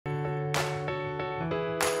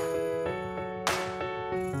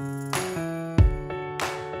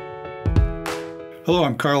Hello,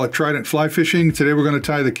 I'm Carl at Trident Fly Fishing. Today we're going to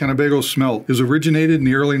tie the Kennebago Smelt. It was originated in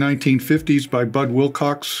the early 1950s by Bud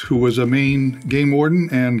Wilcox, who was a Maine Game Warden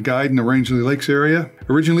and guide in the Rangeley Lakes area.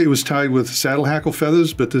 Originally it was tied with saddle hackle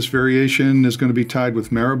feathers, but this variation is going to be tied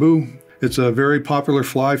with marabou. It's a very popular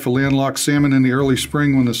fly for landlocked salmon in the early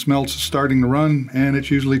spring when the smelts are starting to run, and it's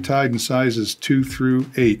usually tied in sizes 2 through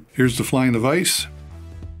 8. Here's the fly in the vise.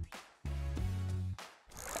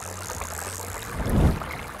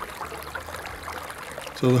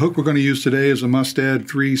 So the hook we're going to use today is a Mustad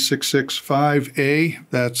 3665A.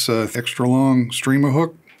 That's an extra long streamer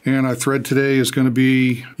hook. And our thread today is going to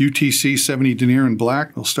be UTC 70 denier in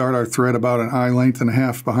black. We'll start our thread about an eye length and a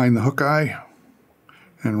half behind the hook eye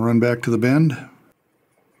and run back to the bend.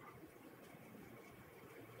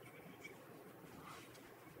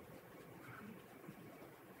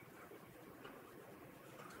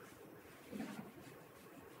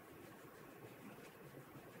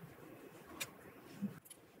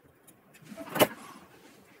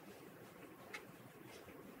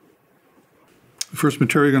 The first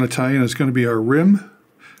material we're going to tie in is going to be our rim.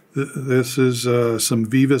 This is some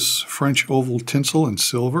Vivus French oval tinsel in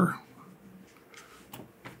silver.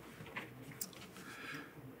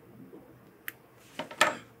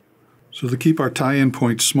 So to keep our tie-in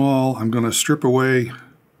point small, I'm going to strip away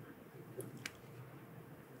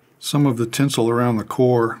some of the tinsel around the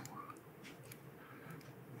core,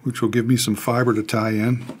 which will give me some fiber to tie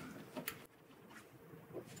in.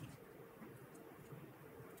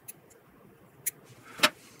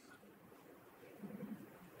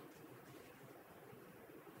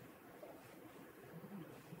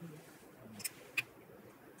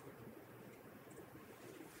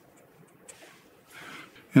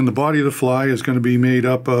 And the body of the fly is going to be made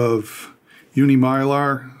up of UNI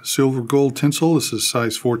Mylar silver gold tinsel. This is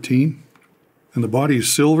size 14. And the body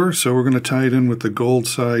is silver, so we're going to tie it in with the gold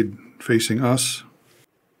side facing us.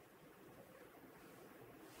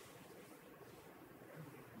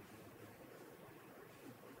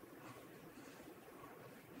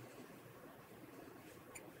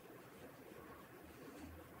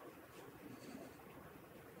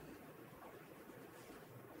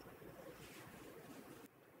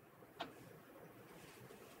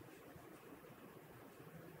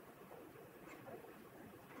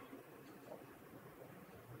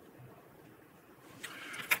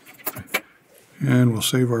 And we'll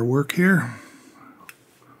save our work here.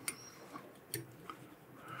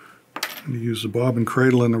 I'm going to use the bob and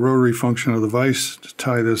cradle and the rotary function of the vise to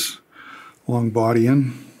tie this long body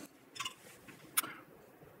in.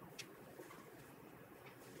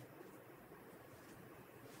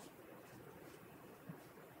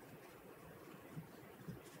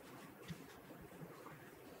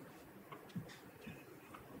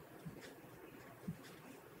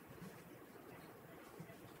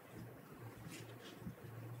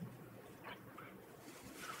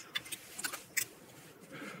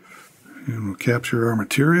 And we'll capture our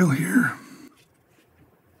material here.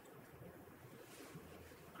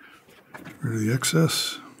 Get rid of the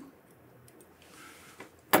excess.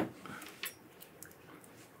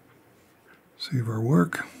 Save our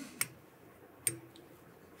work.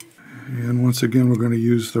 And once again, we're going to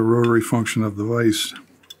use the rotary function of the vise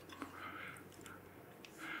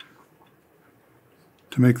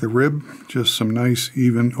to make the rib just some nice,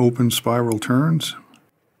 even, open spiral turns.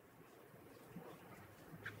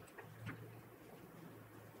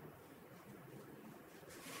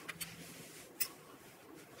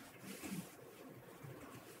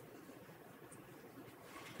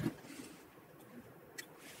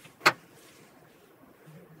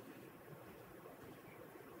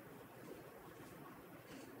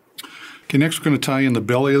 Okay, next we're going to tie in the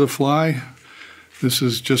belly of the fly. This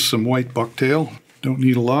is just some white bucktail. Don't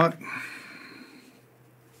need a lot.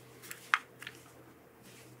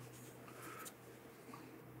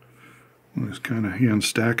 I'll just kind of hand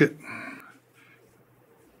stack it.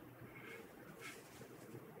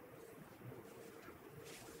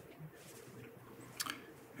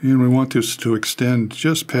 And we want this to extend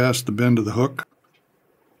just past the bend of the hook.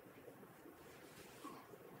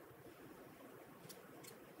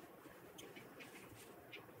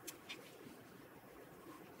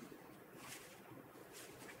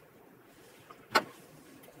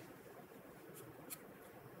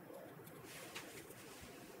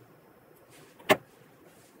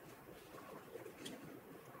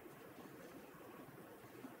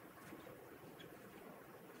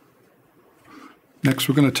 Next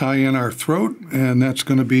we're going to tie in our throat, and that's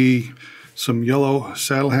going to be some yellow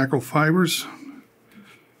saddle hackle fibers.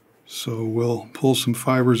 So we'll pull some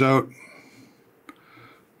fibers out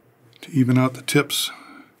to even out the tips.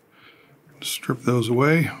 Strip those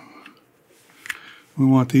away. We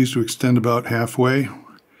want these to extend about halfway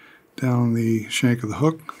down the shank of the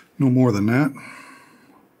hook, no more than that.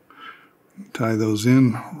 Tie those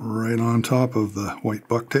in right on top of the white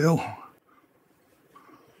bucktail.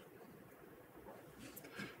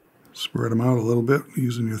 Spread them out a little bit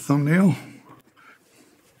using your thumbnail.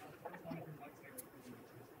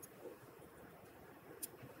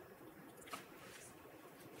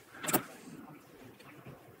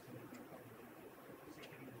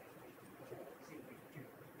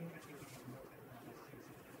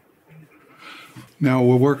 Now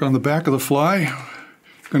we'll work on the back of the fly.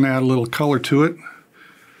 Going to add a little color to it.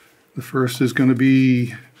 The first is going to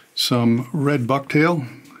be some red bucktail.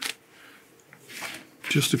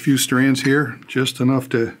 Just a few strands here, just enough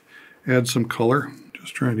to add some color.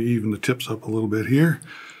 Just trying to even the tips up a little bit here.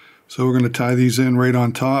 So we're going to tie these in right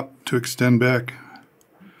on top to extend back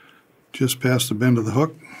just past the bend of the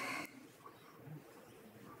hook.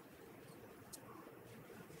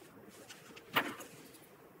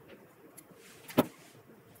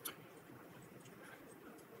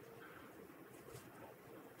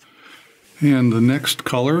 And the next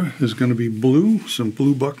color is going to be blue, some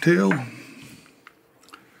blue bucktail.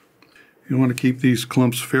 You want to keep these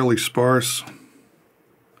clumps fairly sparse,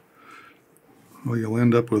 or you'll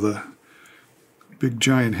end up with a big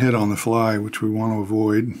giant head on the fly, which we want to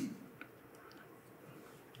avoid.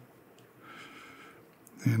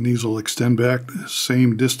 And these will extend back the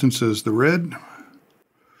same distance as the red.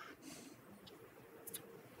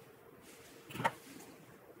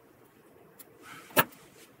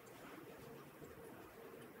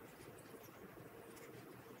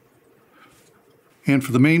 And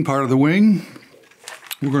for the main part of the wing,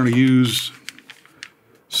 we're going to use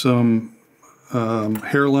some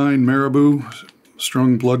hairline marabou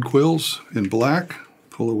strung blood quills in black.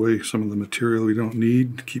 Pull away some of the material we don't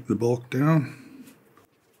need to keep the bulk down.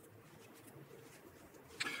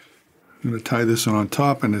 I'm going to tie this on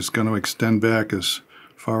top, and it's going to extend back as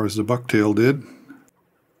far as the bucktail did.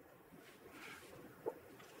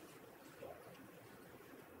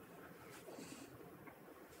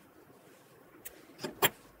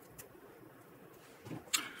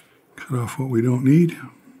 Cut off what we don't need.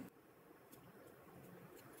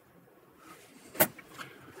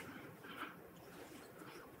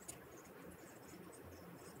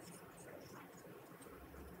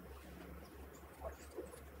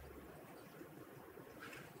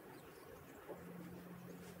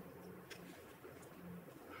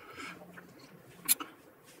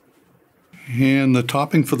 And the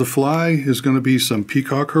topping for the fly is going to be some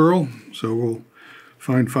Peacock Herl. So we'll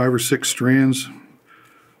find 5 or 6 strands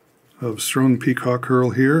of strung Peacock Herl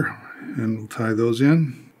here, and we'll tie those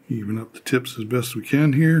in, even up the tips as best we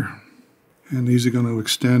can here. And these are going to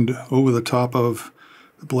extend over the top of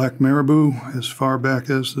the black marabou as far back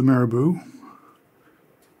as the marabou.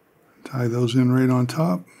 Tie those in right on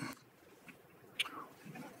top.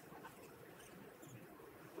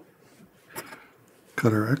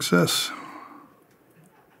 Cut our excess.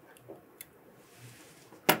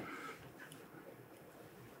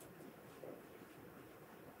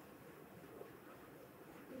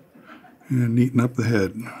 And neaten up the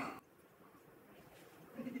head.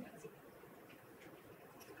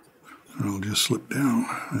 I'll just slip down.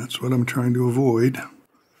 That's what I'm trying to avoid.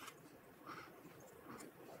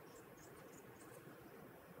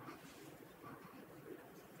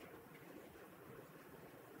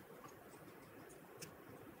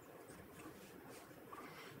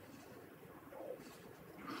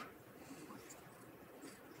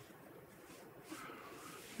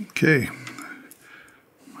 Okay.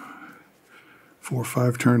 4 or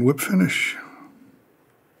 5 turn whip finish.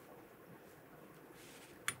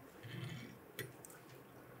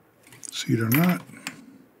 Seat or knot.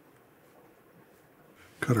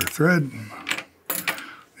 Cut our thread.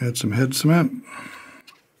 Add some head cement.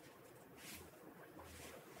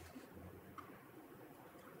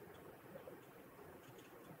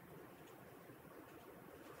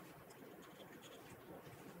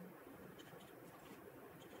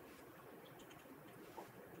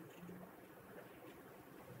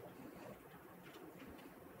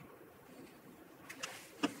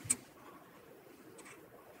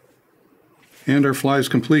 And our fly is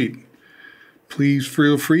complete. Please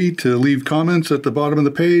feel free to leave comments at the bottom of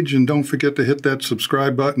the page, and don't forget to hit that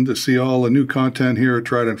subscribe button to see all the new content here at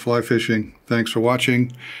Trident Fly Fishing. Thanks for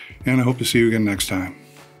watching, and I hope to see you again next time.